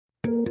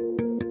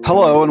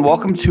Hello, and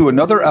welcome to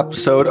another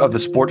episode of the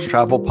Sports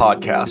Travel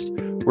Podcast,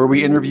 where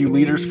we interview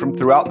leaders from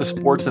throughout the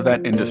sports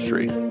event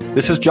industry.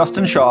 This is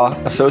Justin Shaw,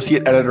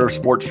 Associate Editor of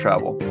Sports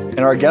Travel, and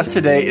our guest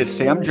today is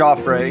Sam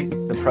Joffray,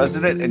 the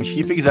President and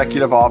Chief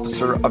Executive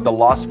Officer of the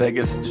Las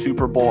Vegas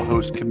Super Bowl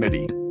Host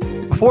Committee.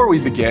 Before we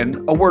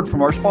begin, a word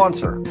from our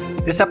sponsor.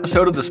 This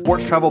episode of the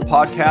Sports Travel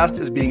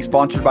Podcast is being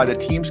sponsored by the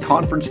Teams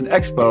Conference and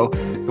Expo,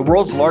 the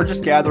world's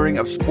largest gathering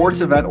of sports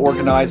event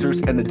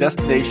organizers and the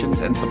destinations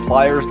and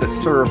suppliers that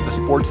serve the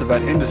sports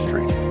event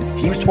industry.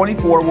 Teams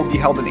 24 will be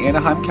held in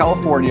Anaheim,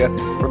 California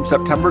from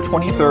September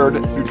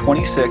 23rd through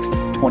 26th,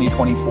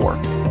 2024.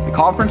 The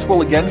conference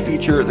will again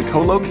feature the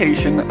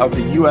co-location of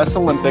the U.S.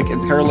 Olympic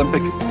and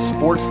Paralympic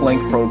Sports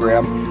Link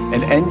program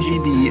and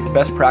NGB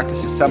Best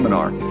Practices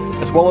Seminar,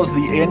 as well as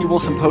the annual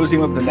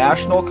symposium of the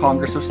National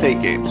Congress of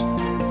State Games.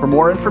 For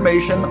more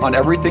information on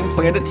everything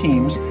planned at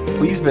Teams,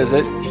 please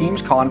visit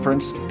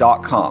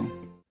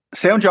teamsconference.com.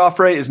 Sam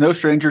Joffray is no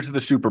stranger to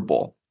the Super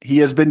Bowl. He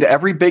has been to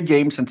every big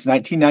game since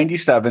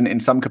 1997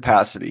 in some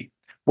capacity.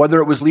 Whether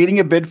it was leading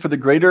a bid for the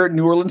Greater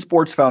New Orleans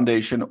Sports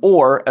Foundation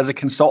or as a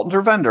consultant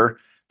or vendor,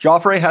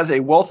 Joffray has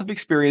a wealth of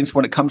experience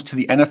when it comes to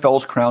the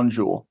NFL's crown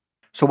jewel.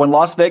 So when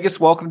Las Vegas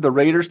welcomed the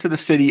Raiders to the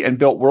city and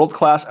built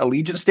world-class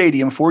Allegiant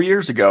Stadium 4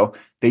 years ago,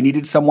 they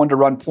needed someone to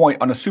run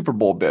point on a Super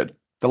Bowl bid.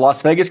 The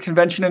Las Vegas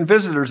Convention and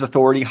Visitors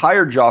Authority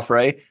hired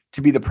Joffray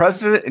to be the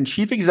President and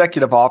Chief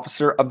Executive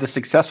Officer of the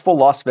successful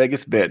Las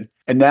Vegas bid.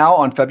 And now,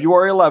 on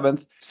February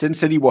 11th, Sin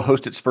City will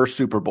host its first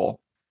Super Bowl.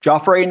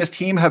 Joffray and his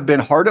team have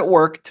been hard at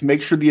work to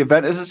make sure the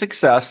event is a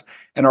success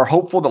and are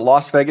hopeful that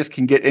Las Vegas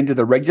can get into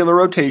the regular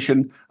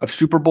rotation of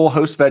Super Bowl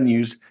host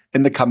venues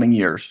in the coming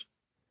years.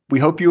 We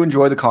hope you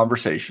enjoy the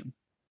conversation.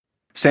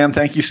 Sam,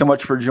 thank you so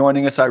much for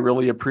joining us. I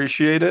really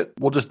appreciate it.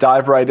 We'll just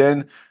dive right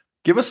in.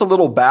 Give us a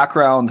little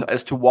background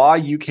as to why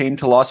you came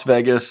to Las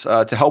Vegas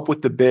to help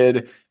with the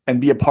bid and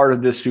be a part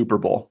of this Super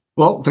Bowl.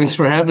 Well, thanks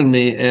for having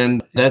me.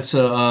 And that's a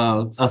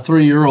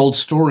 3-year-old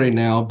story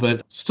now,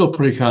 but still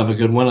pretty kind of a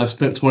good one. I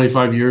spent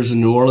 25 years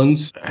in New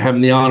Orleans, having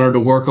the honor to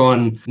work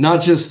on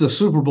not just the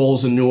Super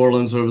Bowls in New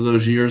Orleans over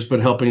those years, but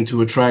helping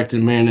to attract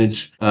and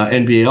manage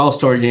NBA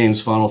All-Star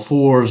games, Final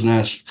Fours,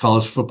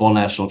 college football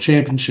national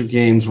championship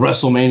games,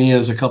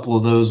 WrestleManias, a couple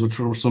of those, which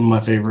were some of my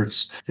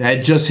favorites. I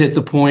had just hit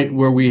the point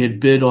where we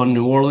had bid on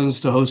New Orleans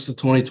to host the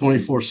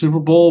 2024 Super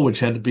Bowl, which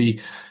had to be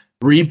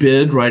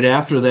rebid right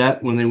after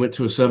that when they went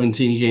to a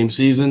 17-game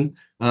season.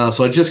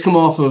 So I just come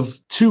off of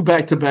 2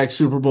 back-to-back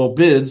Super Bowl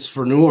bids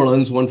for New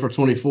Orleans, one for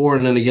 24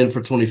 and then again for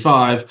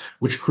 25,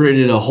 which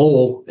created a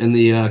hole in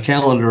the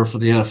calendar for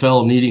the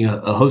NFL needing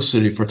a host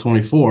city for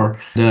 24.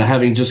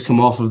 Having just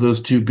come off of those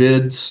 2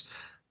 bids,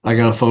 I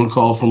got a phone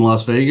call from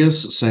Las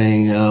Vegas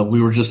saying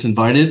we were just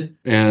invited.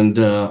 And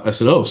I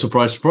said, oh,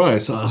 surprise,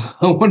 surprise. I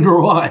wonder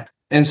why.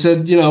 And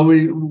said,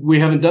 we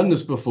haven't done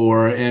this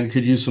before and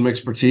could use some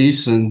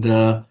expertise.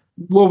 And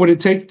what would it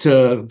take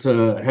to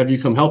have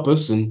you come help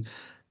us? And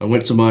I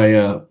went to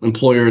my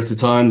employer at the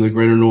time, the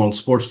Greater New Orleans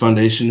Sports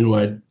Foundation, who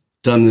I'd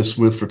done this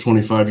with for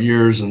 25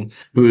 years and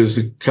who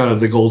is kind of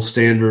the gold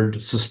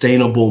standard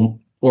sustainable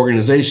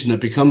organization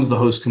that becomes the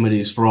host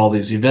committees for all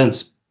these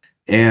events.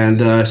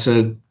 And I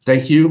said,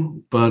 thank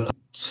you, but I'm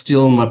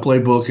stealing my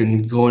playbook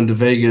and going to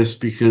Vegas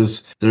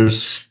because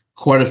there's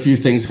quite a few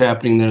things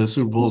happening there. The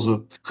Super Bowls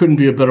couldn't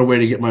be a better way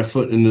to get my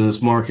foot into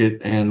this market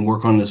and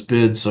work on this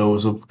bid. So it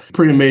was a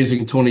pretty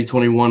amazing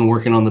 2021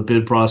 working on the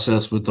bid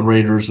process with the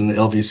Raiders and the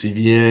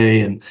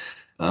LVCVA and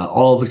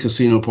all the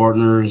casino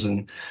partners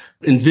and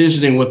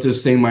envisioning what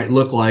this thing might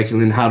look like.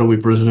 And then how do we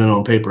present it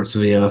on paper to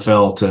the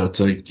NFL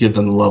to give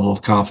them the level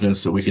of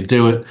confidence that we could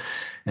do it.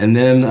 And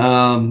then,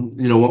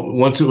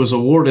 once it was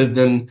awarded,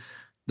 then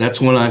that's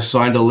when I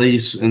signed a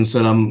lease and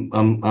said,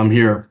 I'm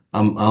here.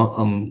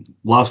 I'm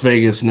Las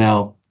Vegas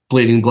now,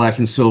 bleeding black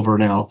and silver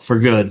now for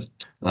good.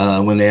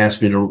 When they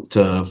asked me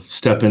to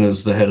step in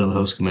as the head of the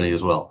host committee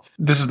as well.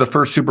 This is the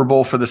first Super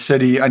Bowl for the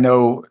city. I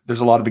know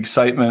there's a lot of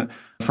excitement.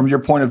 From your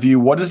point of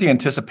view, what has the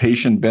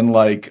anticipation been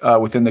like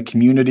within the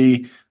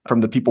community,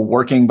 from the people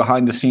working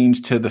behind the scenes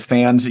to the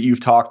fans that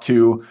you've talked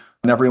to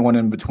and everyone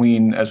in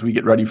between as we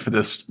get ready for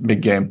this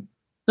big game?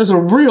 There's a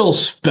real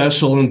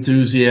special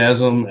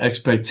enthusiasm,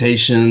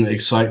 expectation,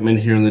 excitement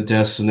here in the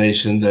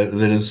destination that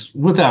is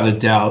without a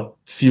doubt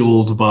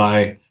fueled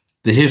by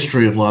the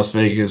history of Las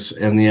Vegas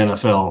and the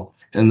NFL.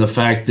 And the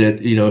fact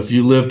that, if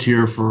you lived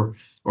here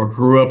or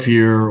grew up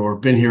here or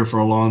been here for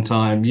a long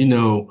time,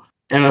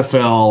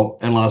 NFL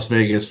and Las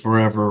Vegas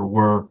forever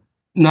were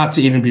not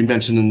to even be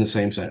mentioned in the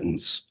same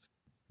sentence.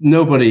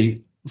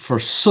 Nobody for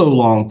so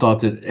long thought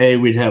that A,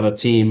 we'd have a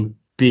team,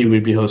 B,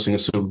 we'd be hosting a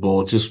Super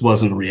Bowl. It just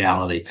wasn't a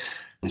reality.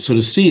 So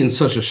to see in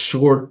such a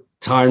short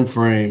time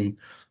frame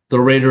the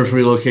Raiders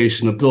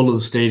relocation, the build of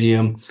the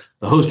stadium,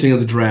 the hosting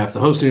of the draft, the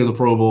hosting of the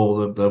Pro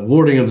Bowl, the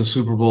awarding of the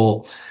Super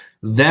Bowl,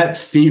 that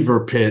fever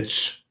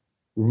pitch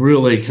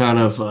really kind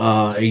of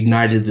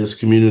ignited this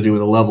community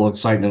with a level of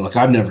excitement like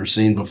I've never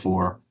seen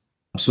before.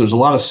 So there's a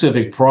lot of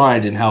civic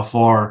pride in how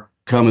far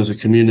come as a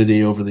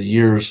community over the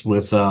years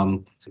with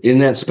in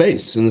that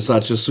space. And it's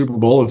not just Super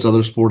Bowl, it's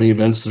other sporting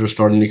events that are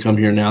starting to come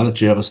here now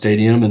that you have a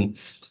stadium, and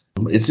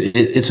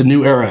it's a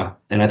new era.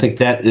 And I think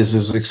that is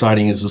as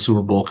exciting as the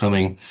Super Bowl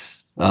coming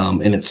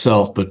in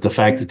itself. But the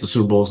fact that the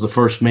Super Bowl is the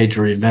first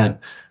major event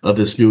of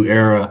this new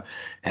era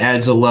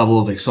adds a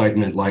level of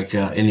excitement like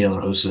any other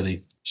host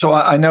city. So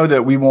I know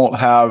that we won't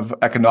have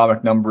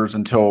economic numbers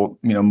until,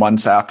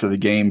 months after the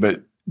game,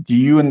 but do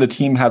you and the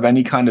team have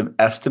any kind of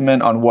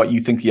estimate on what you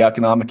think the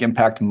economic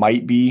impact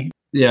might be?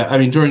 Yeah, I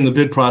mean, during the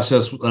bid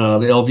process, the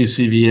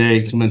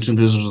LVCVA, Convention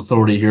Visitors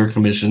Authority here,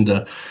 commissioned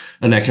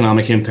an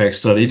economic impact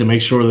study to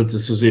make sure that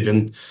this is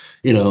even,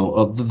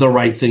 the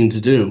right thing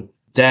to do.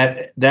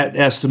 That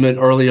estimate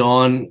early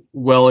on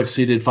well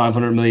exceeded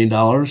 $500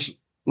 million,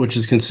 which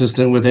is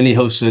consistent with any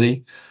host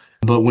city.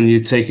 But when you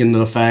take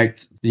into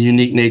fact the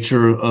unique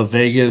nature of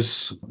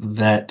Vegas,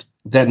 that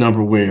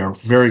number, we are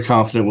very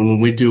confident when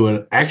we do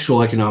an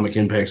actual economic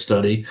impact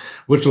study,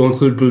 which will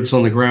include boots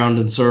on the ground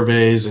and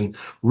surveys and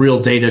real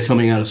data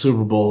coming out of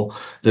Super Bowl,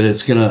 that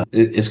it's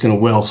gonna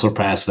well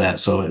surpass that.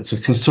 So it's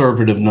a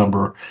conservative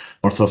number,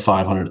 north of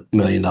 $500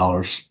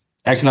 million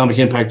economic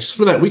impact just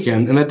for that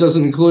weekend, and that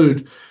doesn't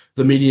include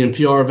the media and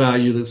PR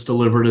value that's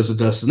delivered as a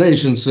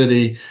destination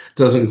city,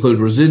 doesn't include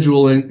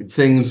residual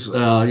things.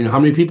 How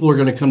many people are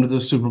going to come to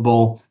this Super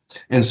Bowl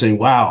and say,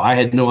 wow, I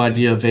had no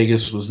idea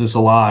Vegas was this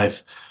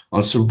alive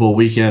on Super Bowl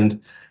weekend,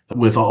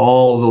 with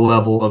all the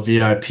level of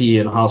VIP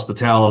and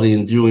hospitality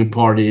and viewing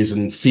parties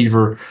and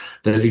fever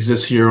that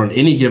exists here on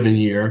any given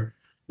year.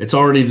 It's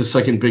already the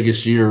second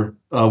biggest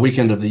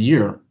weekend of the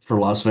year for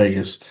Las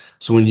Vegas.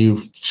 So when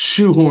you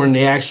shoehorn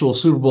the actual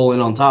Super Bowl in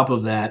on top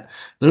of that,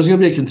 there's going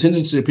to be a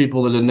contingency of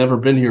people that have never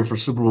been here for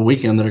Super Bowl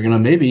weekend that are going to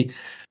maybe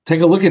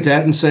take a look at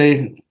that and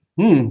say,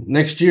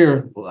 next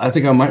year, I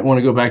think I might want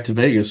to go back to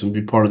Vegas and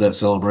be part of that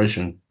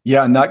celebration.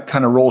 Yeah, and that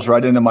kind of rolls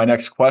right into my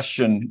next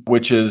question,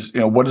 which is,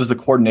 what has the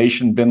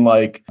coordination been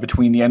like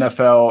between the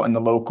NFL and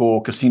the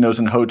local casinos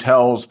and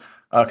hotels?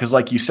 Because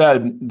like you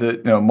said,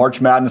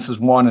 March Madness is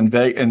one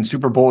and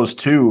Super Bowl is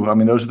two. I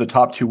mean, those are the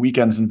top two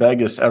weekends in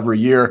Vegas every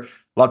year.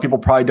 A lot of people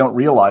probably don't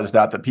realize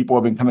that people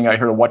have been coming out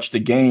here to watch the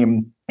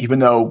game, even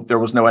though there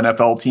was no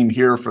NFL team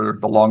here for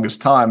the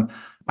longest time.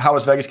 How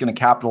is Vegas going to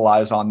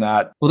capitalize on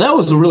that? Well, that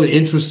was a really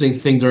interesting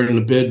thing during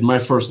the bid. My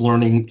first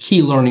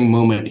key learning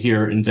moment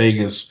here in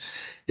Vegas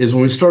is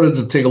when we started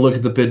to take a look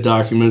at the bid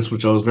documents,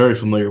 which I was very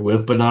familiar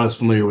with, but not as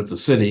familiar with the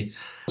city,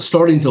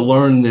 starting to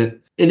learn that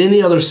in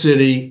any other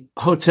city,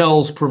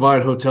 hotels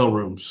provide hotel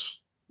rooms.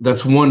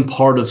 That's one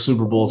part of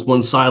Super Bowl. It's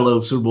one silo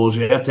of Super Bowls.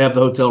 You have to have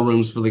the hotel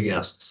rooms for the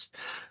guests.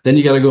 Then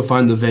you got to go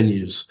find the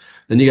venues.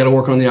 Then you got to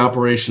work on the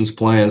operations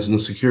plans and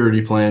the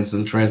security plans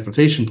and the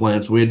transportation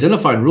plans. We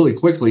identified really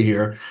quickly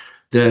here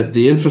that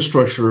the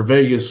infrastructure of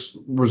Vegas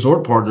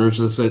resort partners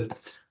is that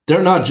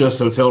they're not just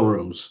hotel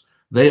rooms.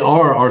 They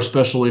are our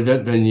special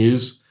event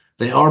venues.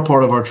 They are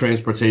part of our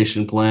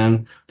transportation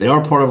plan. They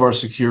are part of our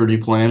security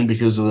plan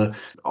because of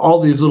all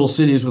these little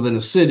cities within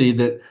a city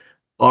that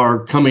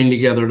are coming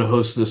together to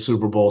host this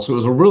Super Bowl. So it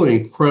was a really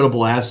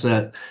incredible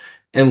asset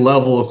and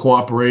level of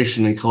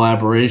cooperation and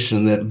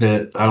collaboration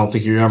that I don't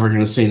think you're ever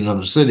going to see in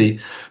another city.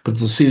 But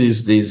to see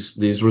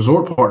these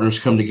resort partners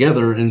come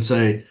together and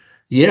say,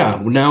 yeah,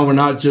 now we're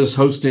not just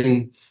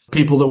hosting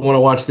people that want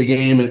to watch the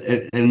game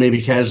and maybe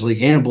casually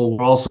gamble.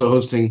 We're also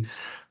hosting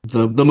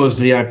the most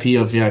VIP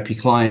of VIP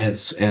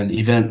clients and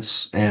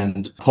events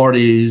and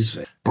parties,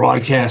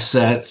 broadcast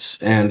sets,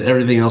 and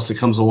everything else that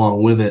comes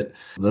along with it.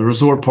 The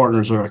resort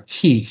partners are a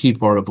key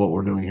part of what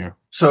we're doing here.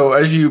 So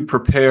as you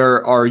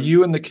prepare, are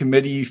you and the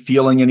committee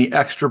feeling any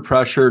extra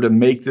pressure to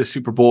make this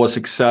Super Bowl a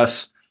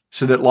success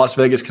so that Las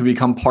Vegas can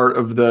become part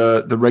of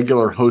the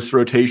regular host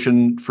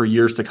rotation for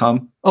years to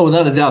come? Oh,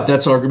 without a doubt,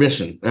 that's our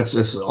mission.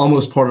 That's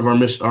almost part of our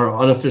mission. Our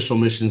unofficial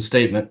mission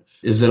statement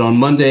is that on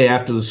Monday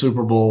after the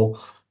Super Bowl,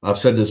 I've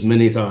said this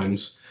many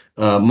times,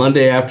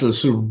 Monday after the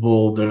Super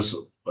Bowl, there's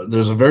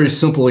a very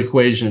simple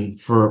equation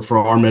for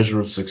our measure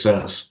of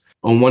success.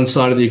 On one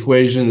side of the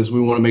equation is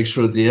we want to make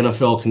sure that the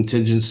NFL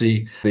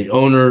contingency, the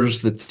owners,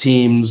 the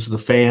teams, the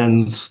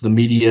fans, the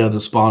media, the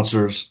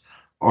sponsors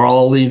are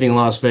all leaving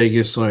Las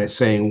Vegas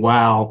saying,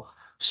 wow,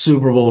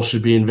 Super Bowl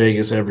should be in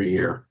Vegas every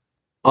year.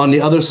 On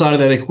the other side of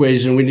that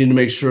equation, we need to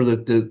make sure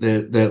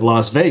that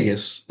Las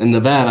Vegas and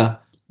Nevada,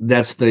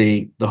 that's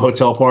the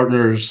hotel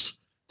partners,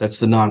 that's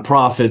the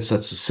nonprofits,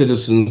 that's the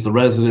citizens, the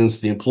residents,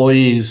 the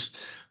employees,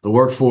 the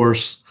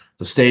workforce,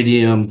 the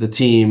stadium, the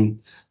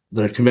team,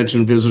 the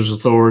Convention Visitors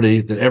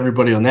Authority, that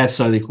everybody on that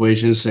side of the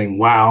equation is saying,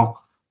 wow,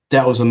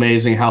 that was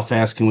amazing. How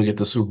fast can we get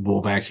the Super Bowl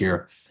back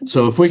here?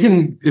 So if we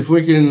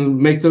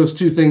can make those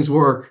two things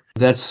work,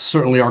 that's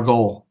certainly our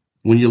goal.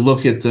 When you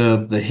look at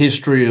the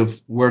history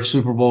of where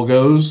Super Bowl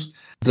goes,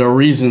 there are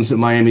reasons that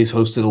Miami's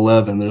hosted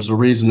 11. There's a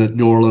reason that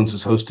New Orleans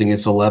is hosting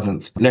its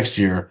 11th next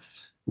year.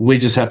 We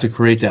just have to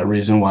create that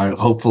reason why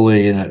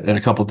hopefully in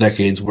a couple of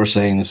decades, we're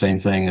saying the same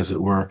thing, is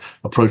that we're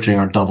approaching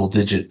our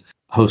double-digit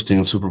hosting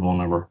a Super Bowl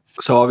number.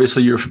 So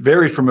obviously you're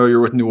very familiar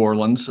with New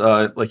Orleans.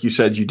 Like you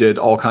said, you did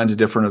all kinds of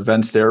different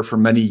events there for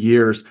many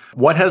years.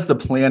 What has the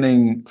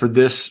planning for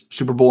this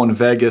Super Bowl in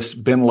Vegas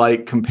been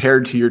like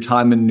compared to your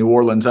time in New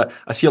Orleans?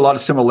 I see a lot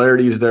of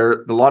similarities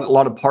there, a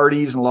lot of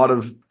parties and a lot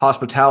of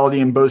hospitality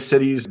in both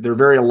cities. They're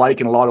very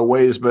alike in a lot of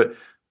ways, but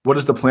what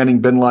has the planning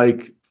been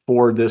like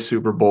for this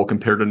Super Bowl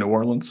compared to New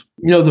Orleans?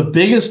 The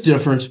biggest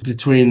difference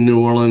between New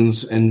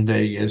Orleans and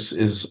Vegas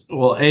is,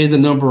 well, the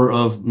number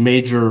of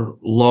major,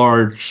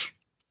 large,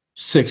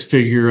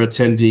 six-figure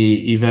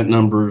attendee event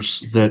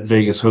numbers that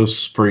Vegas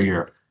hosts per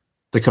year,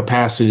 the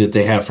capacity that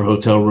they have for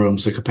hotel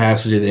rooms, the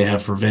capacity they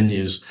have for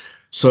venues.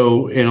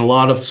 So in a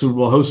lot of Super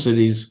Bowl host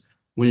cities,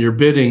 when you're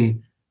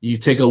bidding, you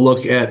take a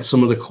look at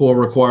some of the core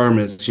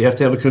requirements. You have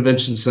to have a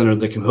convention center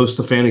that can host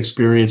the fan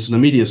experience and a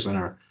media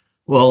center.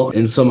 Well,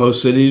 in some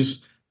host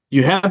cities,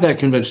 you have that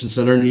convention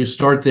center and you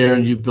start there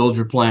and you build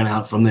your plan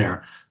out from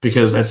there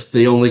because that's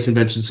the only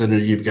convention center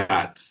you've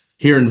got.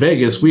 Here in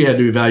Vegas, we had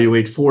to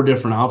evaluate 4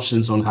 different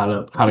options on how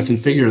to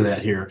configure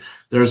that here.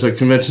 There's a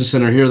convention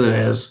center here that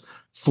has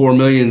 4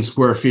 million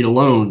square feet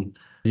alone.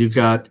 You've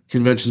got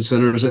convention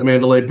centers at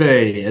Mandalay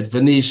Bay, at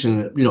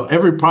Venetian.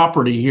 Every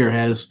property here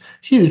has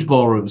huge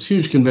ballrooms,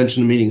 huge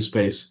convention and meeting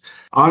space.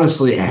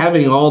 Honestly,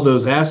 having all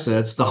those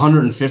assets, the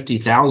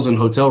 150,000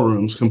 hotel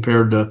rooms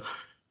compared to,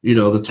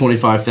 the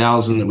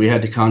 25,000 that we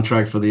had to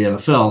contract for the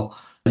NFL,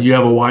 you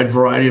have a wide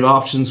variety of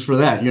options for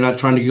that. You're not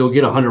trying to go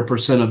get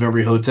 100% of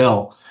every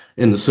hotel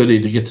in the city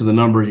to get to the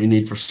number you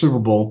need for Super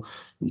Bowl.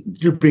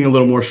 You're being a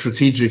little more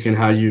strategic in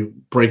how you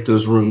break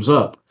those rooms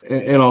up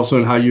and also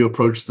in how you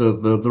approach the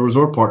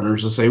resort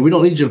partners to say, we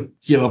don't need you to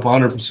give up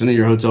 100% of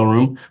your hotel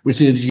room. We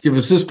just need you to give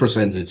us this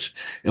percentage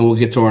and we'll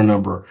get to our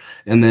number.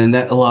 And then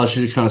that allows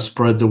you to kind of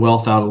spread the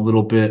wealth out a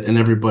little bit and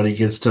everybody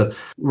gets to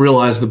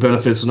realize the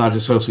benefits of not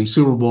just hosting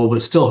Super Bowl,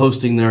 but still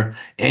hosting their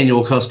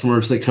annual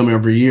customers that come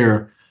every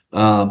year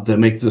that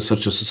make this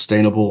such a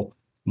sustainable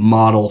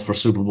model for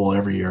Super Bowl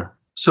every year.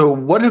 So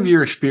what have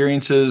your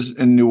experiences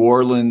in New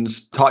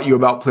Orleans taught you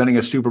about planning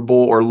a Super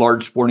Bowl or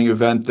large sporting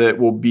event that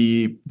will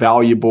be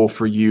valuable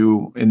for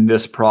you in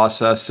this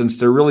process? Since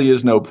there really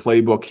is no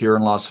playbook here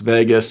in Las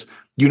Vegas,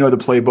 the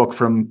playbook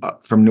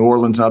from New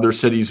Orleans and other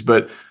cities,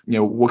 but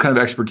what kind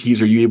of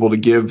expertise are you able to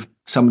give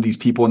some of these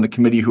people in the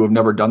committee who have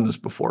never done this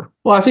before?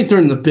 Well, I think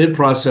during the bid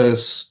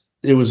process,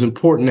 it was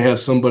important to have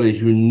somebody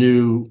who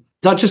knew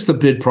not just the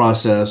bid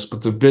process,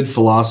 but the bid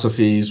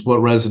philosophies, what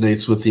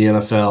resonates with the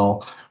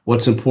NFL,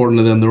 what's important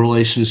to them, the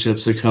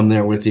relationships that come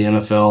there with the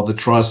NFL, the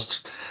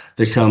trust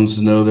that comes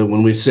to know that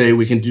when we say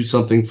we can do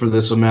something for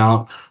this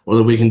amount or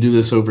that we can do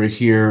this over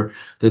here,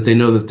 that they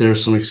know that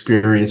there's some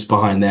experience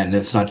behind that and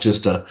it's not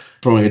just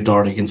throwing a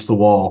dart against the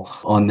wall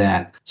on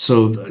that.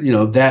 So,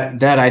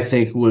 that I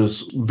think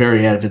was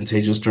very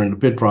advantageous during the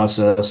bid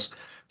process.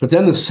 But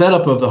then the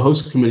setup of the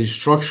host committee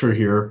structure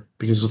here,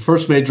 because the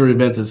first major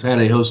event has had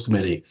a host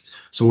committee.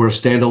 So we're a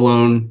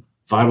standalone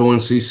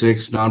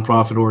 501c6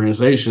 nonprofit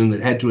organization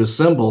that had to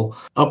assemble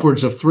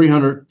upwards of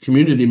 300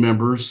 community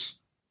members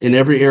in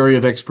every area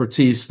of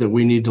expertise that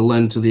we need to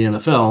lend to the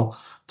NFL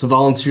to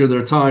volunteer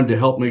their time to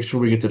help make sure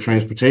we get the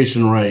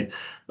transportation right,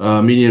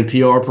 media and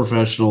PR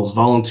professionals,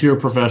 volunteer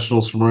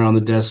professionals from around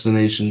the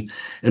destination,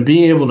 and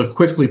being able to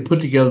quickly put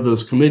together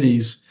those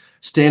committees,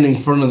 stand in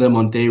front of them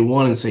on day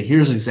one and say,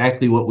 here's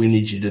exactly what we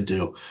need you to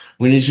do.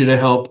 We need you to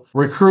help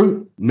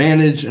recruit,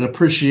 manage, and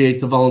appreciate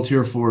the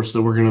volunteer force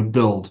that we're going to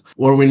build.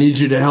 Or we need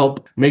you to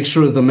help make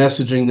sure that the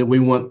messaging that we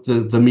want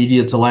the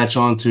media to latch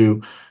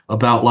onto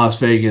about Las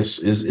Vegas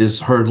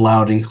is heard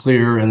loud and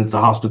clear, and that the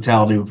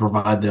hospitality we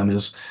provide them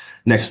is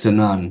next to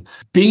none.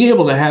 Being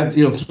able to have,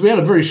 because we had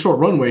a very short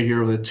runway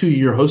here with a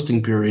 2-year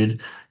hosting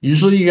period.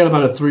 Usually you got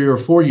about a 3 or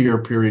 4 year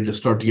period to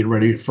start to get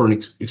ready for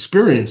an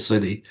experienced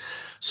city.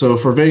 So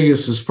for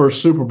Vegas's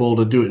first Super Bowl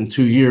to do it in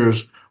 2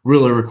 years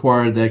really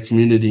required that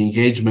community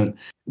engagement.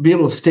 Be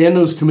able to stand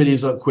those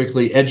committees up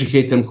quickly,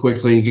 educate them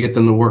quickly, and get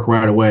them to work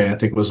right away, I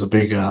think was a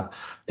big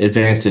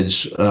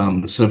advantage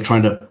instead of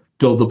trying to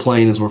build the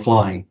plane as we're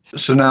flying.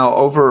 So now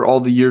over all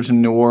the years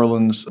in New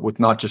Orleans with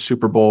not just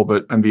Super Bowl,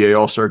 but NBA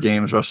All-Star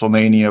Games,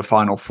 WrestleMania,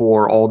 Final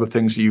Four, all the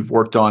things that you've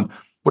worked on,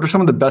 what are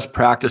some of the best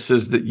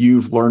practices that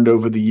you've learned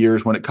over the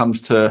years when it comes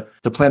to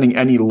planning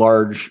any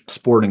large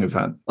sporting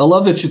event? I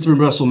love that you threw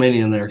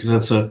WrestleMania in there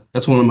because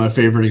that's one of my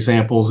favorite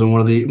examples and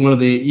one of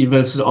the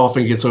events that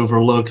often gets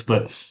overlooked.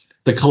 But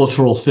the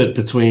cultural fit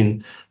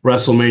between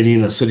WrestleMania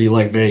in a city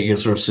like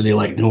Vegas or a city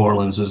like New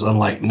Orleans is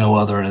unlike no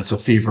other, and it's a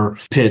fever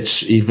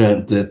pitch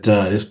event that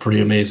is pretty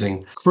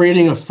amazing.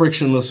 Creating a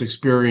frictionless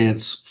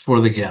experience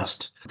for the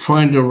guest,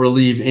 trying to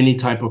relieve any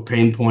type of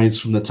pain points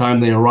from the time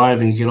they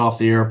arrive and get off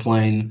the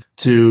airplane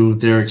to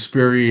their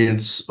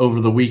experience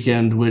over the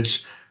weekend,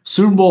 which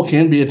Super Bowl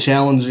can be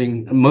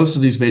most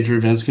of these major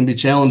events can be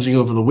challenging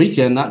over the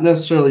weekend, not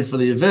necessarily for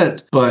the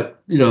event,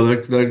 but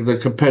the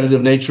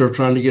competitive nature of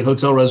trying to get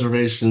hotel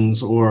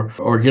reservations or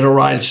get a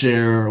ride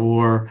share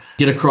or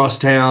get across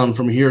town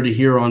from here to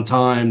here on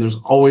time. There's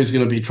always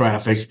going to be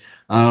traffic.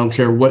 I don't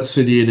care what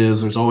city it is.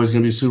 There's always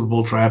going to be Super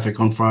Bowl traffic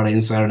on Friday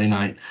and Saturday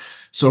night.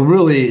 So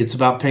really, it's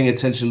about paying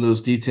attention to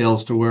those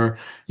details to where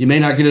you may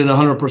not get it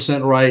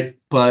 100% right,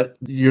 but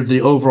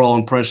the overall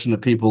impression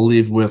that people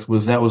leave with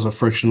was that was a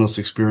frictionless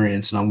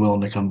experience and I'm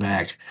willing to come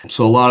back.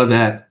 So a lot of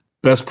that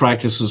best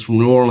practices from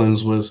New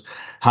Orleans was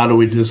how do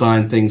we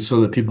design things so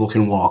that people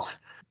can walk,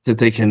 that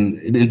they can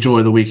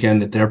enjoy the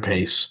weekend at their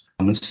pace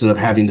instead of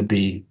having to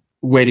be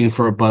waiting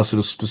for a bus at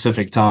a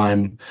specific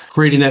time,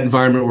 creating that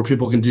environment where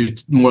people can do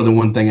more than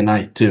one thing a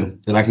night too,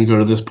 that I can go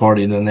to this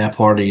party and then that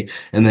party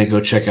and then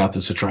go check out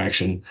this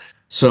attraction.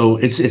 So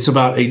it's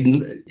about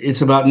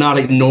not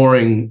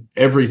ignoring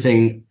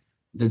everything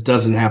that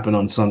doesn't happen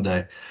on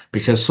Sunday,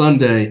 because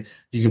Sunday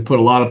you can put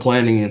a lot of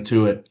planning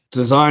into it.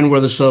 Design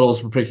where the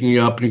shuttles were picking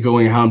you up and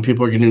going, how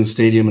people are getting to the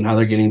stadium and how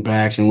they're getting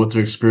back and what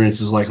their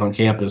experience is like on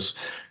campus.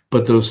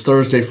 But those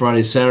Thursday,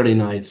 Friday, Saturday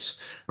nights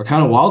are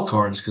kind of wild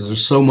cards because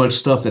there's so much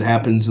stuff that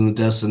happens in the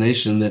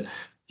destination that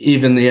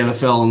even the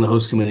NFL and the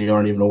host committee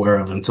aren't even aware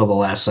of until the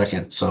last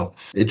second. So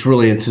it's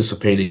really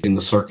anticipating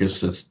the circus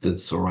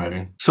that's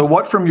arriving. So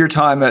what from your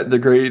time at the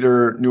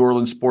Greater New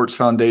Orleans Sports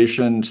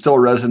Foundation still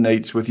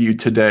resonates with you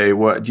today?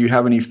 What do you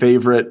have any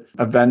favorite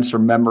events or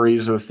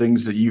memories of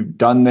things that you've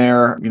done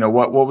there?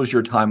 What was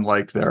your time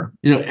like there?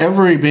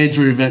 Every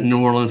major event in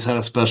New Orleans had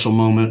a special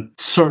moment,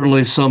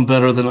 certainly some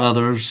better than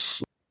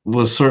others.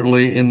 Was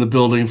certainly in the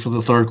building for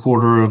the third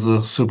quarter of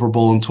the Super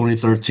Bowl in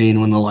 2013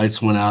 when the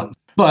lights went out.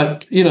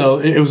 But,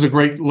 it was a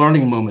great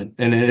learning moment,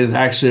 and it is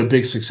actually a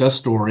big success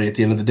story at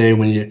the end of the day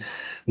when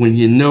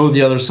you know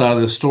the other side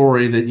of the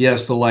story that,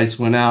 yes, the lights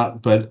went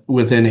out, but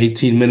within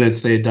 18 minutes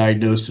they had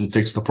diagnosed and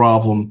fixed the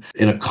problem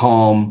in a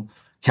calm,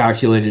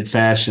 calculated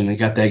fashion and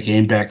got that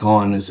game back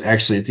on is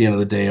actually at the end of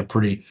the day a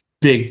pretty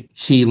big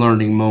key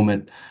learning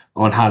moment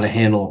on how to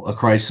handle a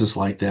crisis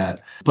like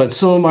that. But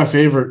some of my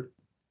favorite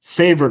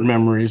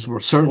memories were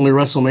certainly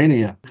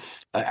WrestleMania.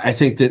 I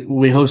think that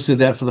we hosted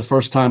that for the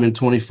first time in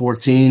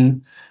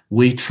 2014.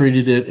 We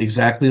treated it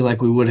exactly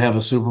like we would have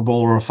a Super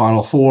Bowl or a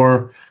Final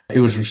Four.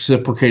 It was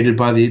reciprocated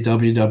by the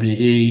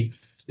WWE.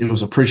 It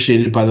was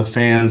appreciated by the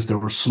fans. There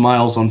were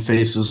smiles on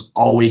faces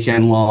all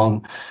weekend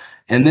long.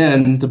 And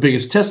then the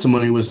biggest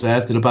testimony was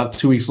that about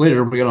 2 weeks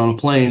later, we got on a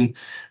plane.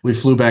 We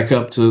flew back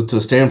up to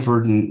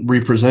Stanford and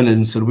represented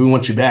and said, we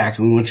want you back,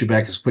 and we want you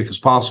back as quick as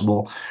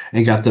possible,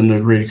 and got them to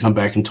agree to come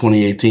back in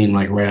 2018,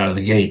 like right out of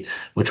the gate,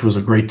 which was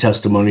a great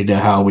testimony to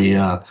how we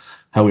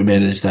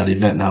managed that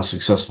event and how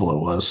successful it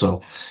was.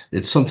 So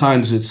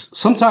sometimes it's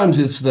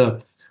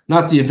the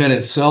not the event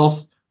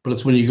itself, but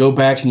it's when you go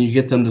back and you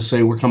get them to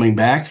say we're coming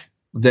back,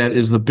 that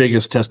is the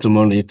biggest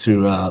testimony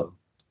to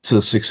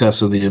the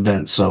success of the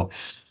event. So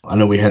I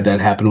know we had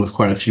that happen with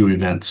quite a few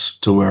events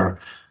to where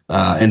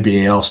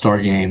NBA All-Star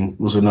Game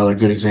was another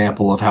good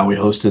example of how we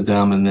hosted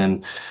them. And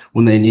then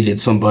when they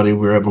needed somebody, we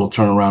were able to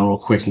turn around real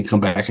quick and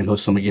come back and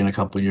host them again a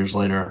couple of years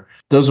later.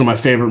 Those are my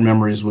favorite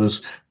memories,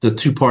 was the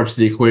two parts of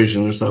the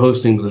equation. There's the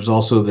hosting, but there's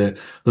also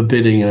the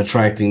bidding and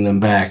attracting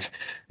them back.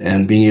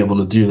 And being able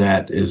to do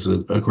that is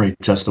a great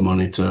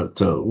testimony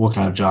to what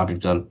kind of job you've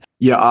done.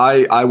 Yeah,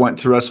 I went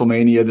to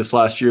WrestleMania this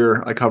last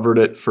year. I covered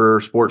it for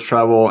Sports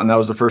Travel, and that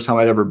was the first time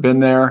I'd ever been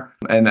there.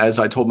 And as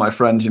I told my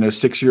friends,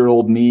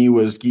 6-year-old me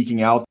was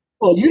geeking out.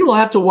 Well, you don't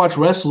have to watch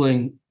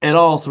wrestling at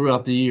all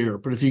throughout the year,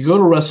 but if you go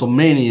to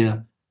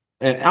WrestleMania,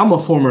 and I'm a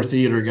former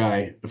theater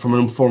guy from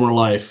a former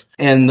life,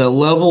 and the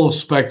level of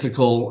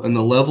spectacle and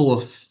the level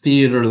of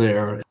theater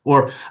there,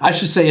 or I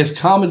should say as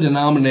common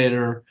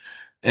denominator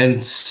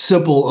and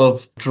simple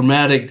of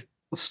dramatic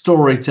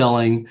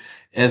storytelling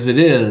as it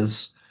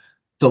is,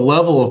 the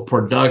level of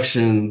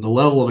production, the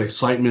level of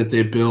excitement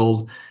they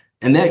build,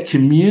 and that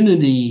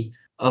community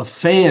of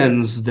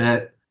fans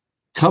that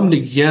come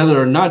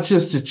together not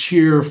just to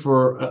cheer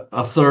for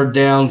a third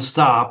down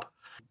stop,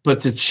 but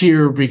to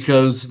cheer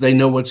because they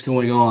know what's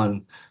going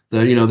on.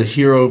 The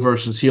hero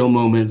versus heel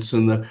moments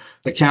and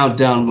the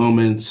countdown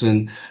moments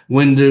and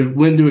when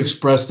to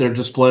express their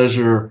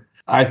displeasure,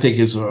 I think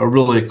is a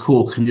really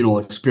cool communal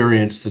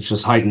experience that's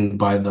just heightened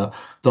by the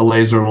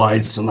laser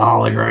lights and the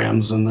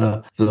holograms and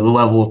the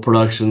level of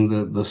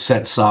production, the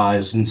set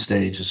size and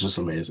stage is just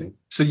amazing.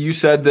 So you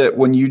said that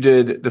when you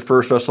did the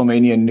first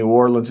WrestleMania in New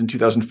Orleans in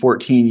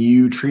 2014,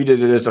 you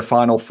treated it as a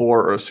Final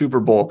Four or a Super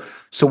Bowl.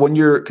 So when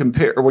you're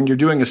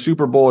doing a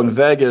Super Bowl in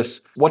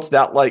Vegas, what's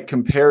that like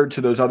compared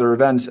to those other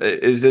events?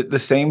 Is it the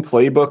same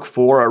playbook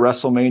for a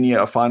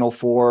WrestleMania, a Final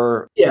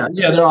Four? Yeah,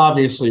 they're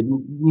obviously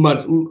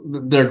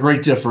they're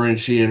great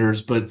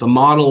differentiators, but the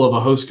model of a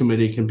host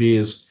committee can be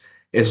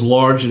as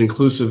large and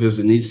inclusive as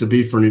it needs to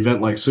be for an event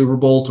like Super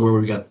Bowl, to where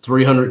we've got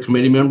 300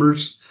 committee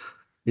members.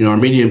 Our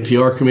media and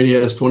PR committee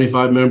has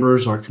 25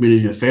 members. Our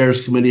community affairs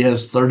committee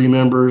has 30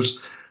 members.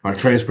 Our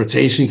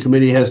transportation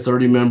committee has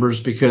 30 members,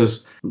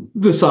 because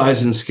the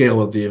size and scale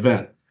of the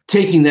event.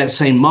 Taking that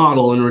same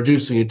model and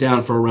reducing it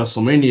down for a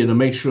WrestleMania to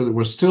make sure that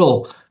we're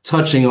still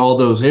touching all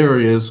those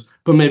areas,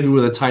 but maybe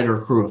with a tighter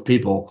crew of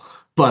people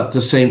but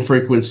the same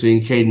frequency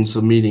and cadence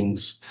of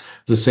meetings,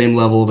 the same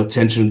level of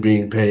attention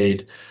being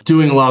paid,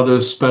 doing a lot of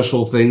those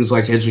special things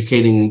like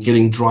educating and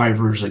getting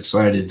drivers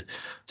excited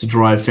to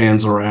drive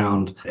fans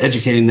around,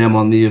 educating them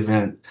on the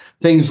event,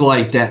 things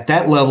like that.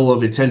 That level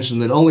of attention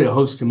that only a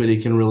host committee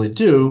can really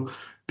do,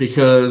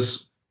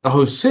 because a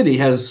host city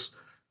has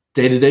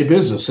day-to-day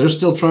business. They're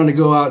still trying to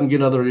go out and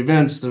get other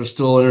events. They're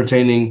still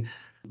entertaining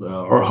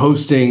or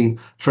hosting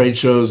trade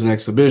shows and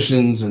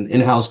exhibitions and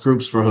in-house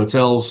groups for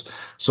hotels.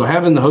 So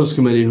having the host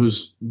committee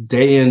who's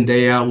day in,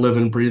 day out,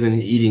 living, breathing,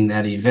 and eating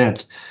that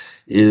event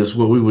is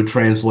what we would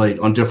translate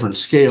on different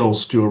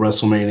scales to a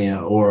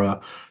WrestleMania or a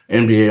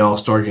NBA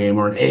All-Star Game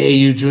or an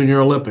AAU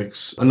Junior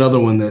Olympics. Another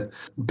one that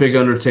big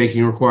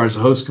undertaking requires a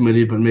host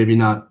committee, but maybe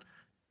not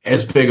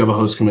as big of a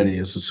host committee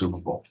as the Super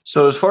Bowl.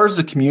 So as far as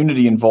the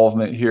community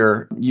involvement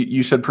here,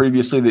 you said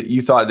previously that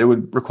you thought it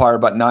would require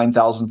about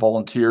 9,000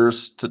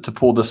 volunteers to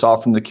pull this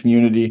off from the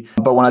community.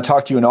 But when I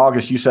talked to you in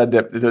August, you said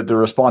that the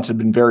response had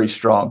been very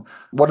strong.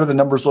 What are the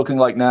numbers looking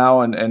like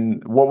now?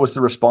 And what was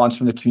the response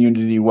from the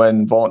community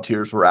when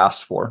volunteers were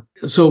asked for?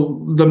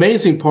 So the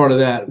amazing part of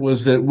that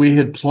was that we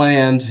had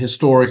planned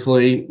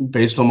historically,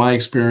 based on my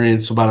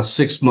experience, about a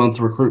 6-month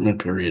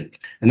recruitment period.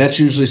 And that's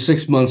usually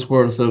 6 months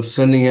worth of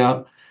sending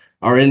out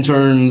our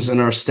interns and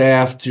our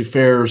staff to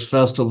fairs,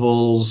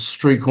 festivals,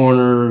 street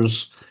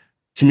corners,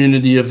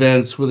 community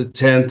events with a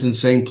tent and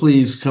saying,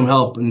 please come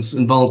help and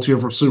volunteer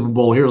for Super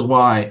Bowl. Here's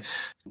why.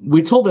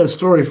 We told that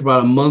story for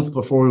about a month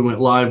before we went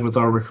live with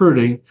our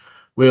recruiting.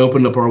 We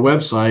opened up our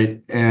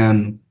website,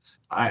 and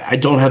I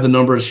don't have the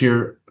numbers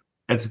here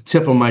at the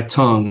tip of my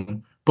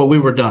tongue, but we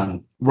were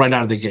done right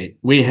out of the gate.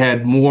 We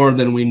had more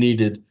than we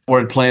needed or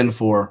had planned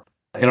for,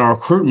 and our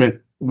recruitment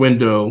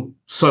window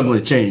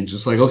suddenly changed.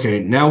 It's like, okay,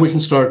 now we can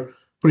start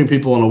putting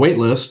people on a wait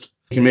list.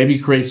 We can maybe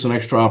create some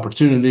extra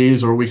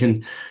opportunities, or we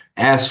can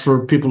ask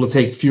for people to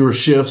take fewer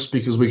shifts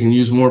because we can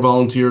use more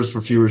volunteers for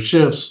fewer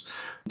shifts.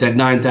 That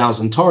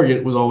 9,000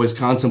 target was always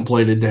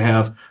contemplated to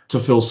have to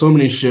fill so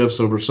many shifts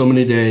over so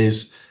many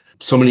days,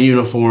 so many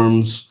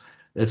uniforms,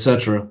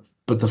 etc.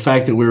 But the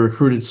fact that we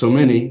recruited so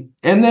many,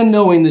 and then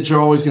knowing that you're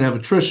always going to have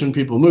attrition,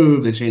 people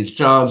move, they change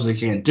jobs, they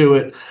can't do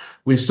it,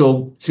 we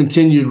still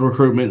continued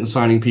recruitment and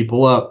signing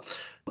people up.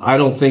 I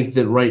don't think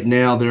that right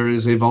now there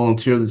is a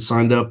volunteer that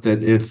signed up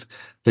that if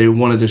they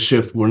wanted a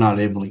shift, we're not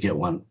able to get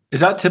one.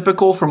 Is that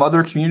typical from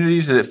other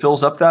communities that it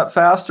fills up that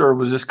fast, or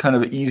was this kind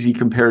of easy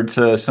compared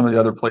to some of the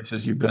other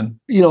places you've been?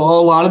 You know,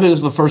 a lot of it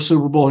is the first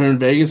Super Bowl here in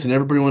Vegas, and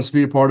everybody wants to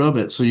be a part of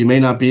it. So you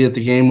may not be at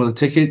the game with a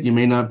ticket. You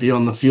may not be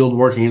on the field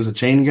working as a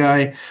chain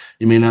guy.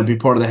 You may not be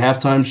part of the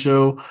halftime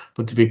show,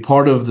 but to be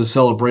part of the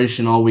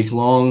celebration all week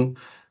long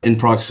in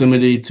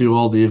proximity to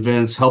all the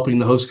events, helping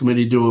the host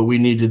committee do what we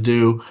need to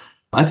do.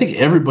 I think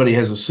everybody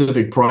has a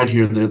civic pride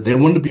here that they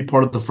wanted to be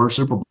part of the first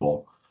Super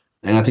Bowl.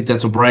 And I think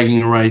that's a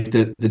bragging right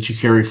that you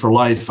carry for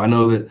life. I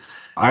know that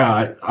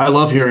I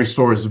love hearing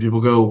stories that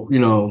people go, you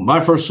know, my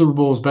first Super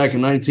Bowl was back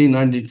in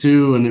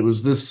 1992, and it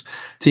was this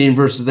team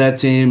versus that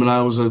team, and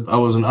I was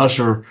an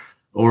usher,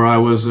 or I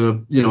was I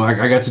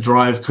got to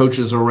drive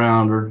coaches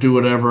around or do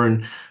whatever,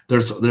 and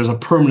there's a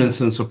permanent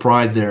sense of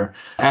pride there.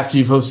 After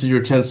you've hosted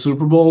your 10th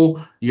Super Bowl,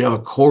 you have a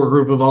core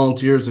group of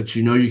volunteers that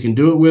you know you can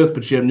do it with,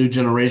 but you have new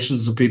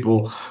generations of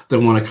people that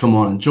want to come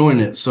on and join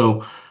it.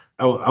 So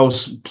I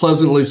was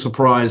pleasantly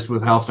surprised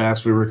with how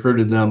fast we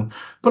recruited them,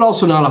 but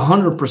also not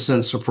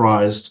 100%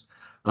 surprised,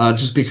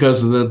 just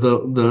because of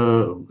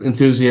the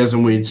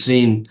enthusiasm we'd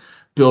seen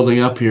building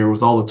up here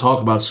with all the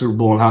talk about Super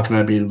Bowl and how can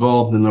I be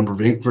involved, and the number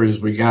of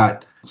inquiries we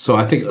got. So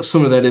I think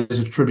some of that is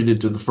attributed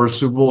to the first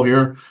Super Bowl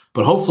here,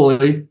 but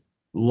hopefully,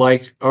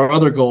 like our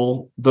other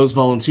goal, those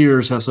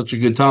volunteers have such a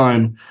good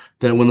time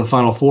that when the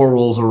Final Four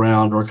rolls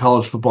around or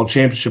college football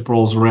championship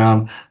rolls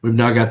around, we've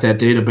now got that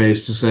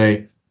database to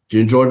say, if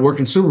you enjoyed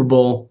working Super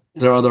Bowl,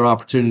 there are other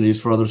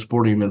opportunities for other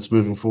sporting events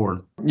moving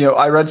forward. You know,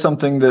 I read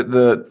something that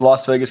the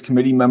Las Vegas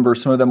committee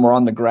members, some of them were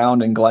on the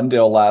ground in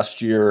Glendale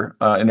last year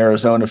in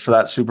Arizona for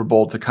that Super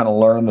Bowl to kind of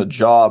learn the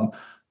job.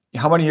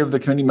 How many of the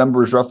committee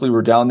members roughly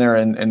were down there,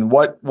 and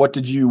what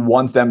did you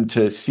want them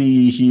to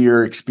see,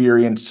 hear,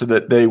 experience so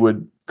that they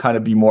would kind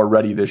of be more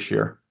ready this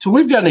year? So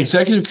we've got an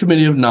executive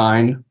committee of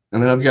 9,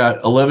 and then I've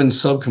got 11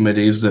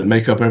 subcommittees that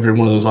make up every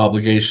one of those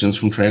obligations,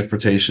 from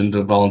transportation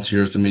to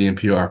volunteers to media and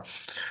PR.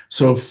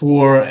 So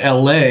for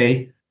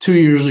LA, 2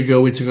 years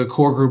ago, we took a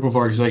core group of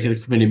our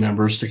executive committee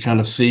members to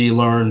kind of see,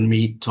 learn,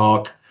 meet,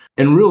 talk,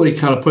 and really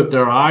kind of put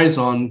their eyes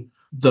on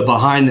the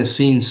behind the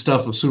scenes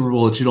stuff of Super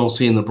Bowl that you don't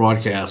see in the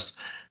broadcast.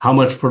 How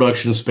much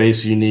production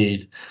space you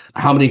need,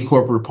 how many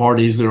corporate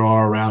parties there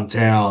are around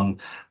town,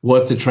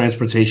 what the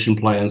transportation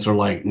plans are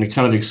like, and to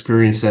kind of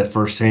experience that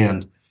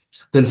firsthand.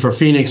 Then for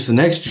Phoenix the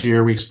next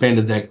year, we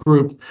expanded that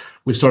group.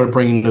 We started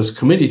bringing those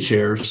committee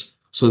chairs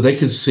so they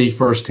could see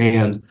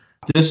firsthand,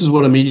 this is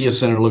what a media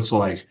center looks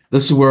like.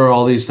 This is where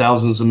all these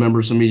thousands of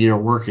members of media are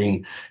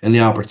working, and the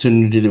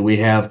opportunity that we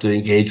have to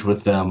engage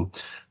with them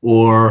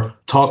or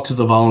talk to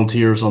the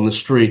volunteers on the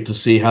street to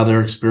see how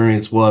their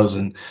experience was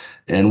and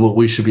what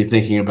we should be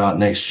thinking about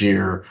next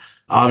year.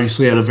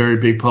 obviously had a very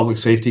big public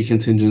safety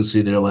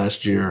contingency there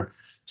last year.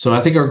 So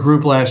I think our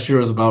group last year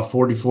was about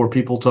 44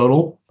 people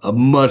total, a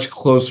much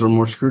closer,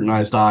 more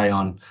scrutinized eye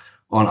on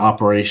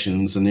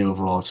operations and the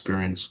overall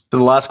experience. So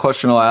the last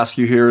question I'll ask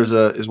you here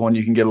is one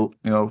you can get a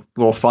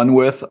little fun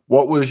with.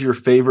 What was your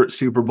favorite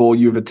Super Bowl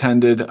you've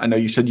attended? I know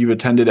you said you've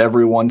attended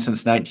every one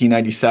since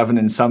 1997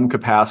 in some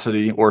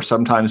capacity, or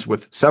sometimes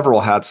with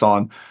several hats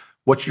on.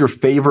 What's your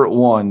favorite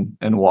one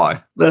and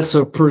why? That's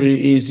a pretty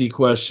easy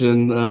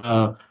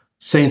question.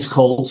 Saints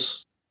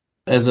Colts,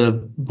 as a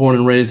born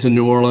and raised in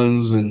New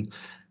Orleans and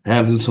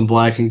having some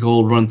black and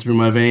gold run through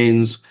my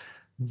veins.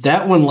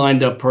 That one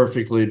lined up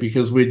perfectly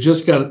because we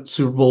just got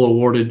Super Bowl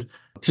awarded,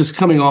 just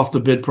coming off the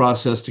bid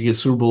process to get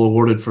Super Bowl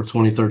awarded for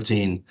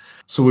 2013.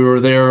 So we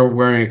were there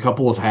wearing a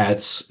couple of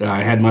hats.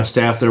 I had my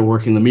staff there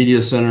working the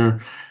media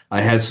center.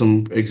 I had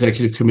some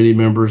executive committee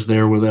members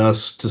there with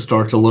us to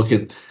start to look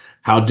at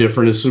how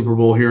different is Super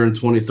Bowl here in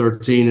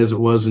 2013 as it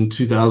was in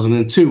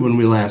 2002 when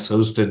we last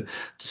hosted,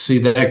 to see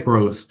that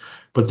growth.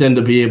 But then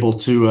to be able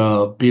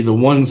to be the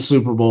one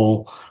Super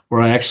Bowl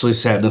where I actually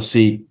sat in a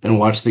seat and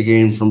watched the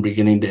game from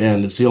beginning to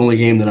end. It's the only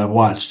game that I've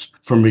watched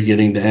from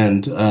beginning to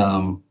end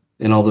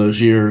in all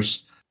those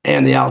years.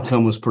 And the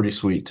outcome was pretty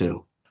sweet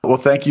too. Well,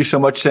 thank you so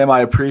much, Sam.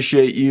 I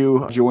appreciate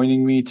you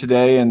joining me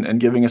today and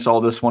giving us all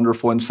this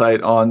wonderful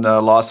insight on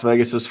Las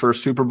Vegas's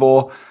first Super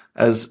Bowl.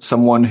 As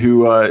someone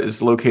who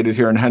is located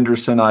here in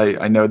Henderson,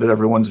 I know that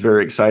everyone's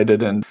very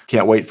excited and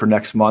can't wait for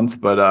next month.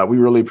 But we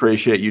really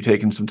appreciate you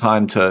taking some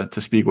time to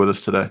speak with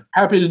us today.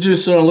 Happy to do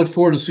so. I look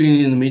forward to seeing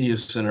you in the media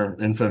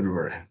center in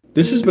February.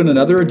 This has been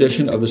another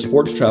edition of the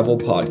Sports Travel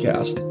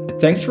Podcast.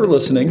 Thanks for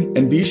listening,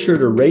 and be sure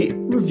to rate,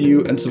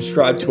 review, and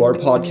subscribe to our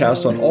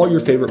podcast on all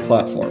your favorite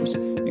platforms,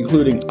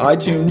 including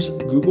iTunes,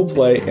 Google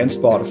Play, and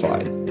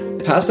Spotify.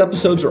 Past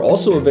episodes are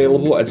also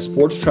available at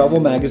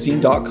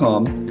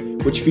sportstravelmagazine.com,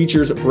 which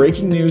features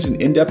breaking news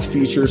and in-depth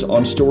features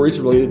on stories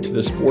related to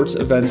the sports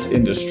events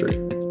industry.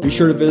 Be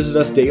sure to visit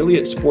us daily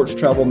at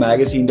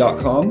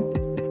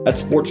sportstravelmagazine.com, at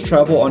Sports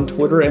Travel on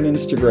Twitter and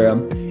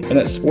Instagram, and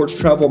at Sports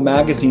Travel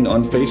Magazine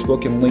on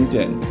Facebook and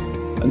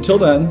LinkedIn. Until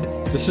then,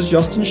 this is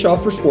Justin Shaw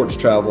for Sports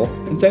Travel,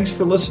 and thanks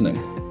for listening.